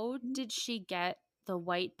how did she get the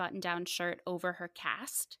white button-down shirt over her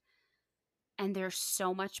cast? And there's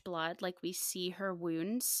so much blood, like we see her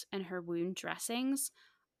wounds and her wound dressings.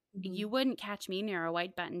 You wouldn't catch me near a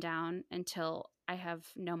white button down until I have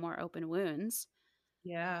no more open wounds.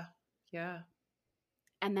 Yeah.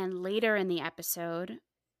 And then later in the episode,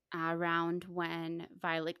 around when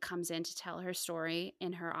Violet comes in to tell her story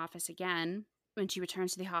in her office again, when she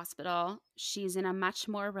returns to the hospital, she's in a much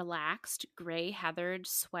more relaxed gray heathered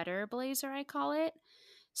sweater blazer, I call it.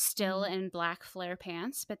 Still in black flare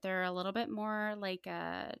pants, but they're a little bit more like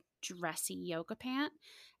a dressy yoga pant.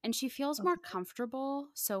 And she feels more comfortable,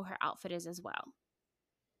 so her outfit is as well.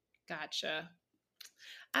 Gotcha.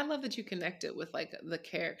 I love that you connect it with like the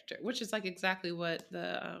character, which is like exactly what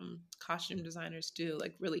the costume designers do,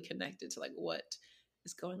 like really connect it to like what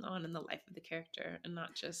is going on in the life of the character, and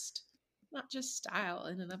not just style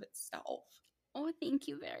in and of itself. Oh, thank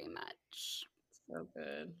you very much. So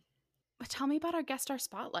good. Tell me about our guest star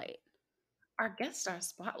spotlight. Our guest star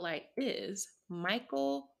spotlight is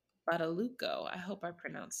Michael Badalucco. I hope I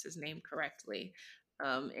pronounced his name correctly.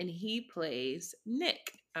 And he plays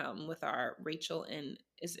Nick with our Rachel and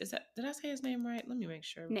is that, did I say his name right? Let me make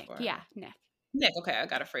sure. Nick, Nick. Nick, okay, I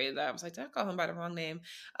got afraid of that. I was like, did I call him by the wrong name?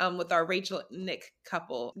 With our Rachel Nick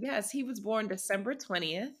couple. Yes, he was born December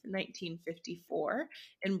 20th, 1954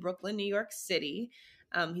 in Brooklyn, New York City.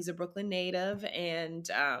 He's a Brooklyn native, and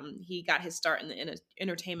he got his start in the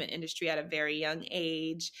entertainment industry at a very young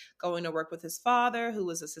age, going to work with his father, who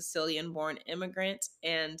was a Sicilian-born immigrant.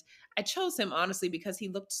 And I chose him, honestly, because he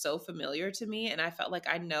looked so familiar to me, and I felt like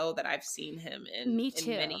I know that I've seen him in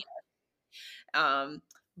many.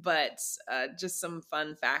 But just some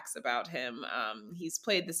fun facts about him. He's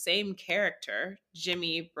played the same character,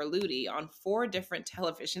 Jimmy Berluti, on 4 different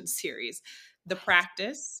television series. The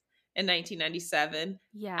Practice in 1997,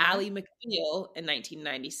 Ally McBeal in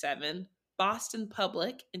 1997, Boston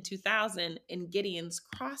Public in 2000, and Gideon's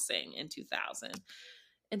Crossing in 2000.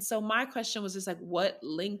 And so my question was just like, what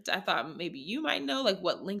linked, I thought maybe you might know, like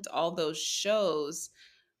what linked all those shows?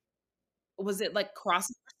 Was it like cross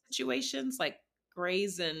situations like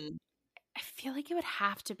Grey's and... I feel like it would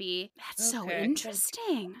have to be. That's so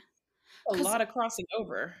interesting. A lot of crossing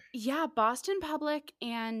over. Yeah, Boston Public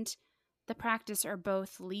and The Practice are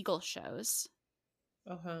both legal shows.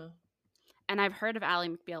 And I've heard of Ally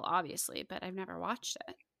McBeal, obviously, but I've never watched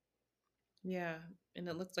it. Yeah. And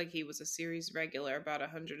it looked like he was a series regular, about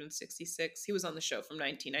 166. He was on the show from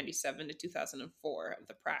 1997 to 2004 of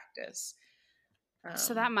The Practice.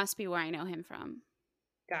 So that must be where I know him from.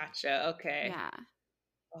 Gotcha. Okay. Yeah.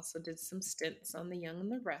 Also did some stints on The Young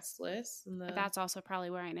and the Restless. That's also probably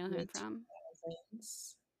where I know him from.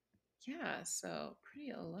 Yeah, so pretty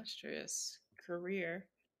illustrious career.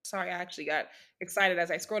 Sorry, I actually got excited as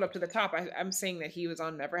I scrolled up to the top. I'm seeing that he was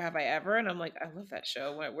on Never Have I Ever, and I'm like, I love that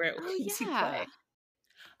show. Where does he play?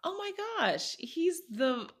 Oh my gosh, he's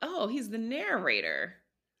the narrator.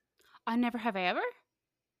 On Never Have I Ever?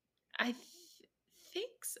 I think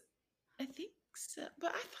so. I think so.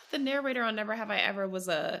 But I thought the narrator on Never Have I Ever was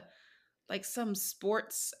some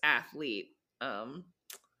sports athlete.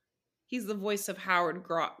 He's the voice of Howard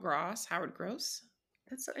Gross.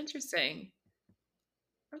 That's so interesting.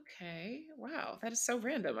 Okay. Wow. That is so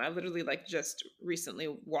random. I literally just recently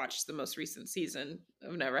watched the most recent season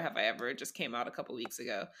of Never Have I Ever. It just came out a couple weeks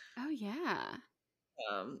ago. Oh yeah.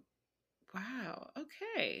 Wow.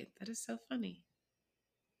 Okay. That is so funny.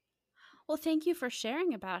 Well, thank you for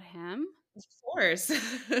sharing about him. Of course.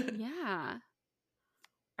 Yeah.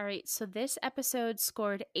 All right, so this episode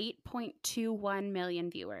scored 8.21 million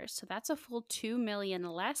viewers. So that's a full 2 million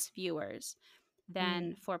less viewers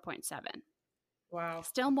than 4.7. Wow.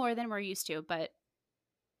 Still more than we're used to, but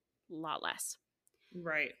a lot less.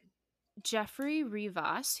 Right. Jeffrey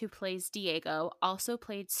Rivas, who plays Diego, also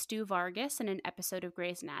played Stu Vargas in an episode of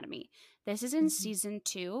Grey's Anatomy. This is in season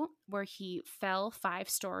 2, where he fell 5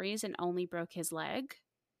 stories and only broke his leg.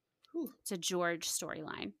 Whew. It's a George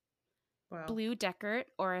storyline. Wow. Blue Deckert,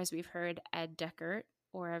 or as we've heard, Ed Deckert,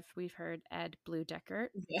 or as we've heard, Ed Blue Deckert.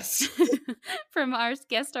 Yes. From our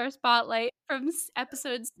guest star spotlight from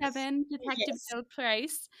episode 7, Detective Joe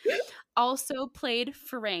Price, also played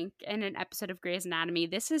Frank in an episode of Grey's Anatomy.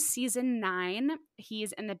 This is season 9.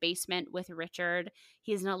 He's in the basement with Richard.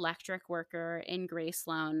 He's an electric worker in Grey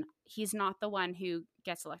Sloan. He's not the one who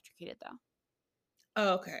gets electrocuted, though.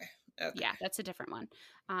 Oh, okay. Yeah, that's a different one.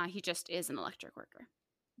 He just is an electric worker.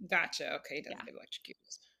 Gotcha. Okay, he doesn't get electrocuted.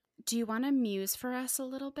 Do you want to muse for us a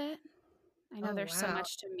little bit? I know there's so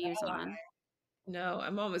much to muse on. No,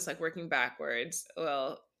 I'm almost working backwards.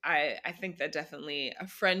 Well, I think that definitely a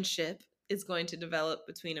friendship is going to develop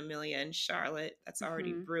between Amelia and Charlotte. That's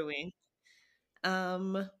already brewing.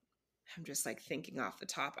 I'm just thinking off the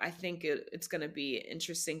top. I think it's going to be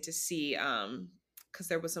interesting to see because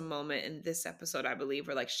there was a moment in this episode, I believe,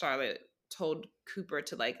 where Charlotte told Cooper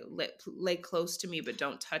to lay close to me but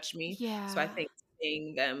don't touch me. Yeah. So I think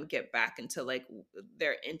seeing them get back into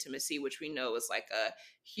their intimacy, which we know is a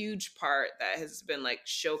huge part that has been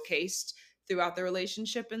showcased throughout the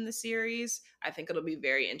relationship in the series. I think it'll be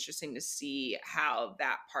very interesting to see how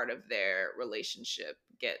that part of their relationship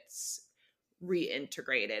gets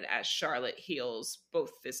reintegrated as Charlotte heals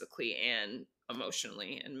both physically and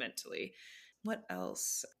emotionally and mentally. What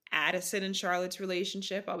else? Addison and Charlotte's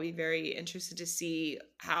relationship. I'll be very interested to see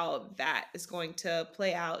how that is going to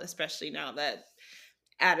play out, especially now that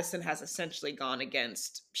Addison has essentially gone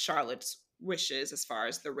against Charlotte's wishes as far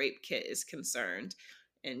as the rape kit is concerned.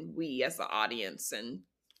 And we as the audience and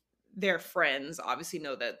their friends obviously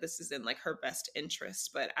know that this is in her best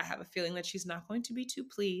interest, but I have a feeling that she's not going to be too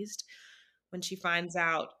pleased when she finds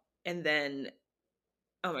out. And then,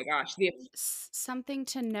 oh my gosh. Something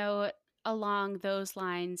to note along those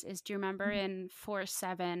lines is, do you remember in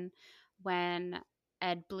 4-7 when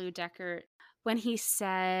Ed Blue Deckert, when he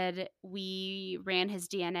said we ran his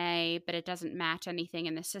DNA, but it doesn't match anything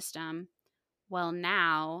in the system? Well,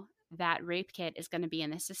 now that rape kit is going to be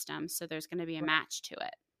in the system, so there's going to be a match to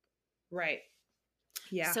it. Right.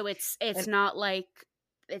 Yeah. So it's not like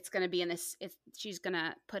it's going to be in this. She's going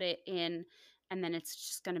to put it in, and then it's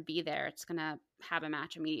just going to be there. It's going to have a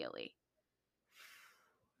match immediately.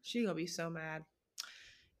 She's going to be so mad.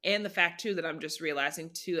 And the fact, too, that I'm just realizing,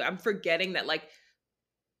 too, I'm forgetting that,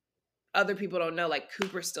 other people don't know,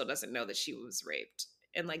 Cooper still doesn't know that she was raped.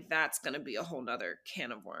 And, that's going to be a whole nother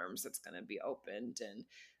can of worms that's going to be opened. And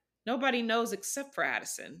nobody knows except for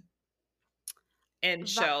Addison. And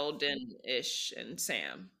Sheldon-ish and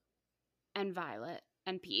Sam. And Violet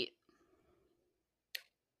and Pete.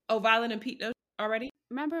 Oh, Violet and Pete know already?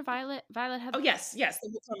 Remember Violet had... Oh, yes. The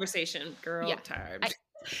whole conversation. Girl, yeah. tired.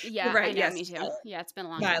 Yeah, right, I know, yes. Me too. Yeah, it's been a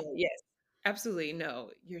long Violet, time. yes. Absolutely.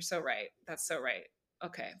 No, you're so right. That's so right.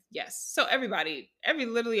 Okay, yes. So literally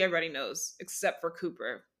everybody knows except for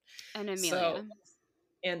Cooper. And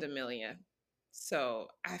Amelia. So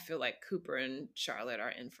I feel like Cooper and Charlotte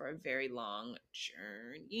are in for a very long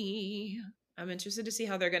journey. I'm interested to see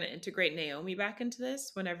how they're going to integrate Naomi back into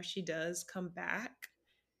this whenever she does come back.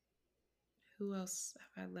 Who else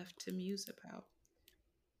have I left to muse about?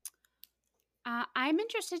 I'm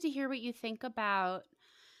interested to hear what you think about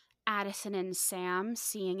Addison and Sam,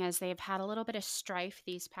 seeing as they've had a little bit of strife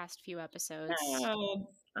these past few episodes. Oh,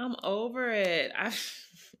 I'm over it.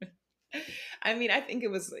 I mean, I think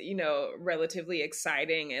it was, relatively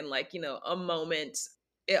exciting and like, a moment.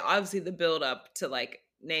 Obviously, the build up to like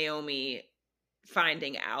Naomi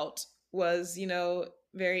finding out was,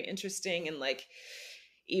 very interesting, and like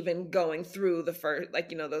even going through the first, like,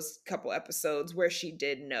 those couple episodes where she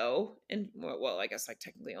did know, and well, I guess like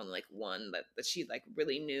technically only like one that she like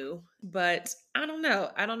really knew. But I don't know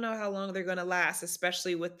how long they're gonna last,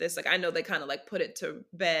 especially with this. Like, I know they kind of like put it to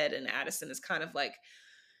bed, and Addison is kind of like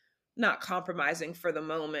not compromising for the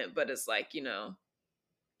moment, but it's like,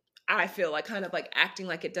 I feel like kind of like acting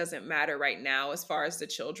like it doesn't matter right now as far as the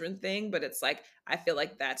children thing, but it's like I feel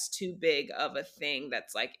like that's too big of a thing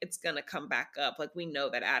that's like it's gonna come back up. Like, we know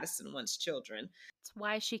that Addison wants children. It's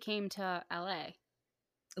why she came to LA.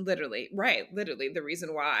 Literally, right. Literally the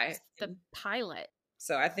reason why. It's the pilot.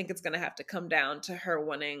 So I think it's gonna have to come down to her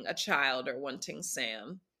wanting a child or wanting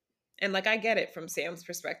Sam. And like I get it from Sam's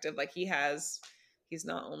perspective. Like he's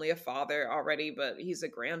not only a father already, but he's a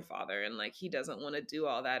grandfather, and like he doesn't want to do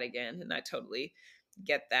all that again. And I totally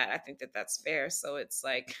get that. I think that that's fair. So it's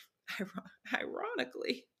like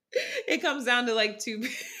ironically it comes down to like two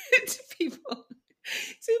people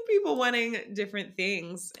two people wanting different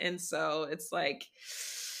things, and so it's like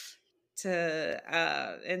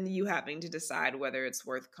and you having to decide whether it's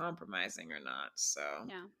worth compromising or not. So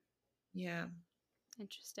yeah.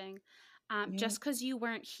 Interesting. Just because you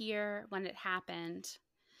weren't here when it happened,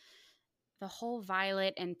 the whole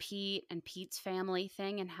Violet and Pete's family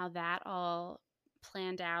thing and how that all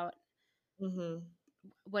planned out. Mm-hmm.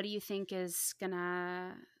 What do you think is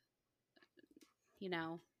gonna,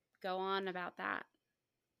 go on about that?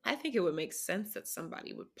 I think it would make sense that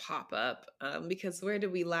somebody would pop up, because where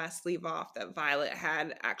did we last leave off that Violet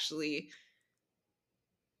had actually?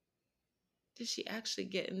 Did she actually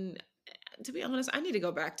get in? To be honest, I need to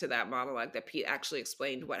go back to that monologue that Pete actually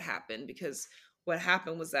explained what happened, because what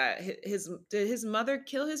happened was that did his mother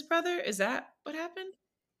kill his brother? Is that what happened?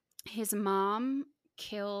 His mom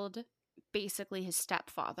killed basically his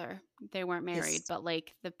stepfather. They weren't married, but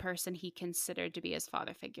like the person he considered to be his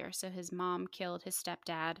father figure. So his mom killed his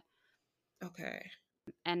stepdad. Okay.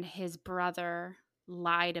 And his brother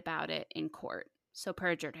lied about it in court. So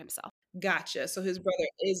perjured himself. Gotcha. So his brother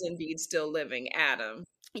is indeed still living, Adam.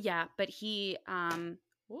 Yeah, but he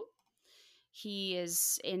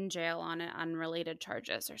is in jail on unrelated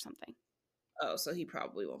charges or something. Oh, so he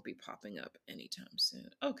probably won't be popping up anytime soon.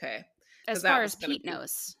 Okay. As far as Pete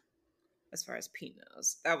knows. As far as Pete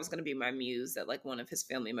knows. That was going to be my muse, that like one of his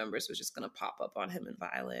family members was just going to pop up on him and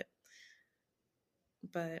Violet.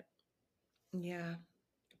 But yeah.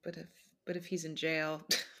 But if he's in jail,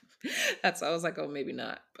 I was like, oh, maybe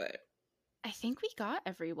not. But I think we got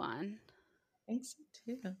everyone. I think so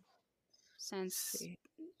too. Since,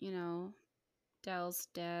 Dell's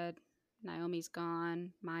dead, Naomi's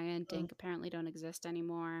gone, Maya and Dink apparently don't exist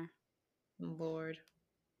anymore. Lord.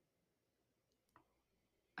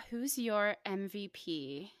 Who's your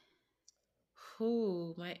MVP?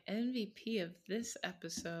 Who? My MVP of this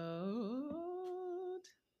episode?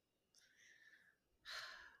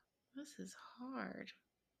 This is hard.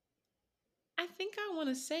 I think I want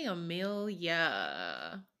to say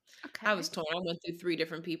Amelia. Okay. I was torn. I went through 3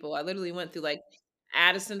 different people. I literally went through like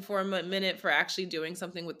Addison for a minute for actually doing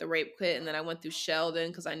something with the rape kit, and then I went through Sheldon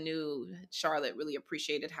because I knew Charlotte really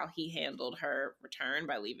appreciated how he handled her return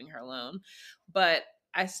by leaving her alone. But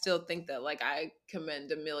I still think that like I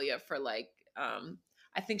commend Amelia for like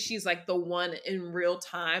I think she's like the one in real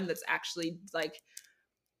time that's actually like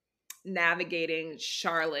navigating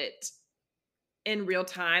Charlotte in real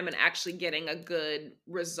time and actually getting a good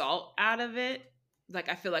result out of it. Like,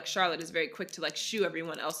 I feel like Charlotte is very quick to like shoo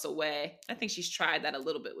everyone else away. I think she's tried that a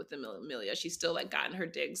little bit with Amelia. She's still like gotten her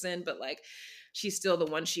digs in, but like she's still the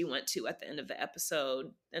one she went to at the end of the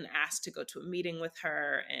episode and asked to go to a meeting with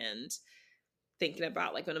her, and thinking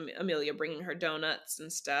about like when Amelia bringing her donuts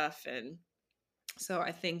and stuff. And so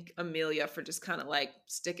I think Amelia for just kind of like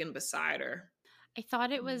sticking beside her. I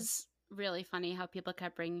thought it was really funny how people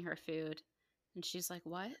kept bringing her food. And she's like,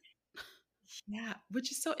 what? Yeah,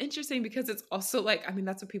 which is so interesting because it's also like, I mean,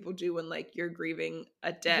 that's what people do when like you're grieving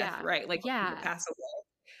a death, right? Like when people pass away.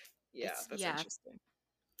 Yeah, that's interesting.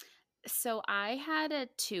 So I had a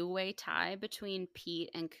 2-way tie between Pete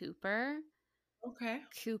and Cooper. Okay.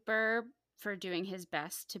 Cooper for doing his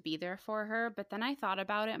best to be there for her, but then I thought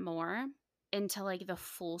about it more. into like the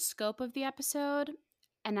full scope of the episode.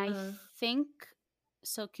 And I think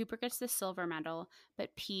so Cooper gets the silver medal,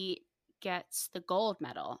 but Pete gets the gold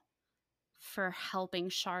medal for helping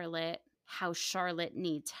Charlotte how Charlotte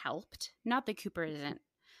needs helped. Not that Cooper isn't,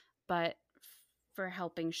 but for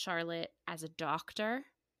helping Charlotte as a doctor,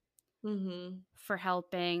 for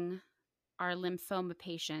helping our lymphoma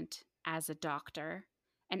patient as a doctor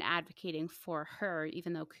and advocating for her,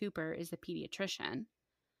 even though Cooper is the pediatrician.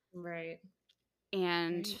 Right.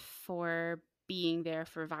 And for being there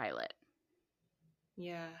for Violet.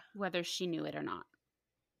 Yeah. Whether she knew it or not.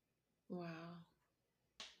 Wow.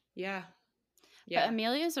 Yeah. But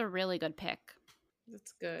Amelia's a really good pick.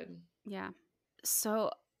 That's good. Yeah.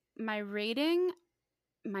 So my rating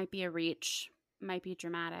might be a reach, might be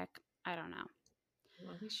dramatic. I don't know.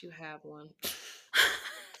 Well, at least you have one.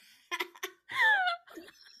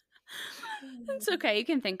 It's okay. You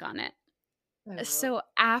can think on it. So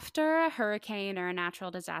after a hurricane or a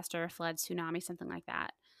natural disaster, flood, tsunami, something like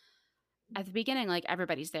that, at the beginning, like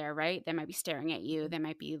everybody's there, right? They might be staring at you. They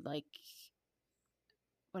might be like,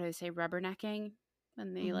 what do they say, rubbernecking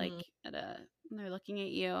when they like when they're looking at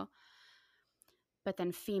you. But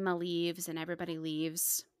then FEMA leaves and everybody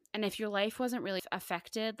leaves. And if your life wasn't really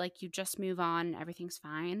affected, like you just move on and everything's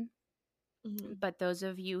fine. But those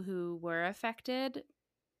of you who were affected,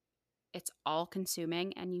 it's all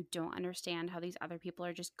consuming and you don't understand how these other people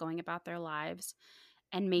are just going about their lives.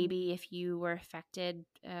 And maybe if you were affected,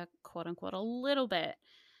 quote unquote, a little bit,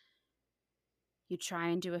 you try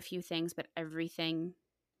and do a few things, but everything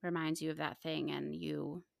reminds you of that thing and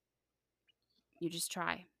you just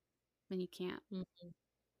try and you can't.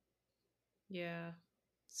 Yeah,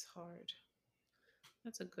 it's hard.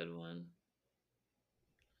 That's a good one.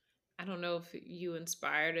 I don't know if you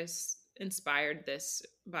inspired this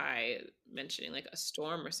by mentioning like a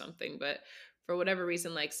storm or something, but for whatever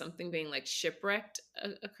reason, like something being like shipwrecked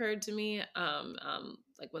occurred to me.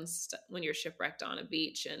 Like when you're shipwrecked on a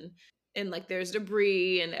beach and like there's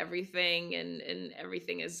debris and everything and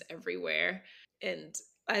everything is everywhere. And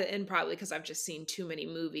probably because I've just seen too many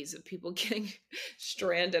movies of people getting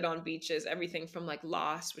stranded on beaches, everything from like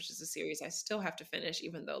Lost, which is a series I still have to finish,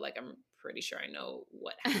 even though like I'm pretty sure I know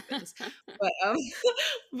what happens.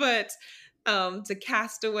 but to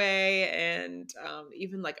Castaway and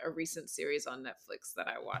even like a recent series on Netflix that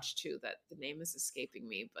I watched too, that the name is escaping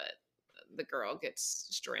me, but the girl gets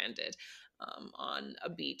stranded on a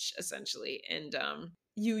beach essentially. And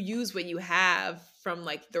you use what you have from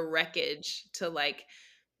like the wreckage to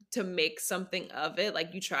make something of it.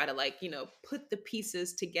 Like you try to like, put the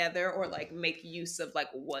pieces together or like make use of like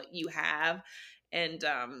what you have. And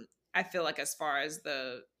I feel like as far as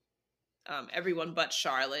the everyone but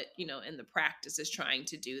Charlotte, in the practice is trying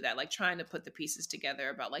to do that, like trying to put the pieces together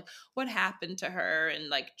about like what happened to her and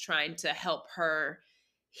like trying to help her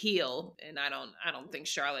heal. And I don't think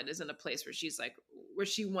Charlotte is in a place where she's like where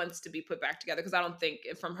she wants to be put back together, because I don't think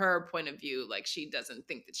from her point of view like she doesn't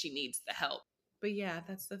think that she needs the help. But yeah,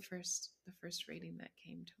 that's the first rating that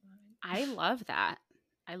came to mind. I love that.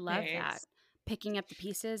 I love that. Picking up the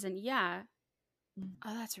pieces and yeah.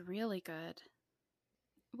 Oh, that's really good.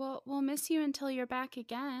 Well, we'll miss you until you're back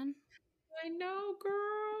again. I know,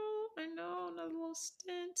 girl. I know, another little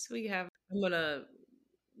stint. I'm gonna,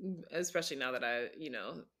 especially now that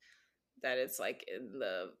that it's like in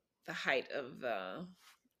the height of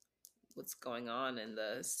what's going on in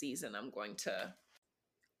the season, I'm going to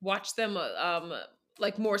watch them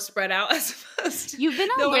like more spread out as opposed to, you've been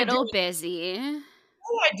a little busy.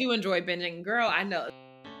 Oh, I do enjoy binging, girl. I know.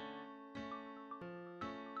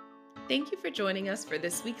 Thank you for joining us for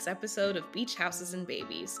this week's episode of Beach Houses and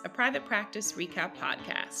Babies, a private practice recap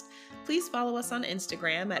podcast. Please follow us on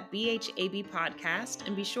Instagram at BHAB Podcast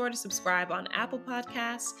and be sure to subscribe on Apple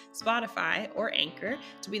Podcasts, Spotify, or Anchor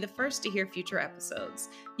to be the first to hear future episodes.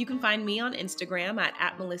 You can find me on Instagram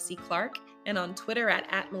at Melissy Clark and on Twitter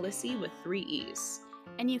at Melissy with 3 E's.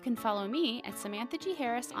 And you can follow me at Samantha G.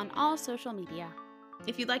 Harris on all social media.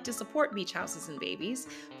 If you'd like to support Beach Houses and Babies,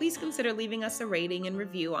 please consider leaving us a rating and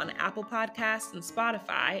review on Apple Podcasts and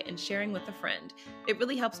Spotify and sharing with a friend. It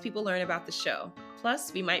really helps people learn about the show.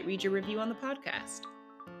 Plus, we might read your review on the podcast.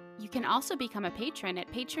 You can also become a patron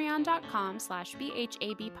at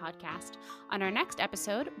patreon.com/BHAB podcast. On our next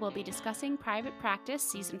episode, we'll be discussing Private Practice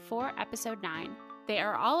Season 4, Episode 9. They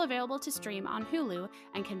are all available to stream on Hulu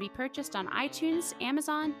and can be purchased on iTunes,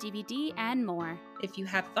 Amazon, DVD, and more. If you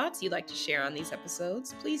have thoughts you'd like to share on these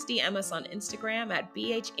episodes, please DM us on Instagram at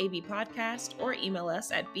BHAB Podcast or email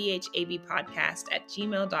us at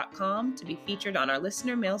bhabpodcast@gmail.com to be featured on our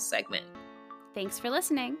listener mail segment. Thanks for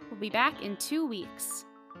listening. We'll be back in 2 weeks.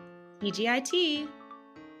 TGIT.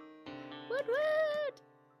 Woot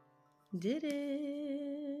Did it.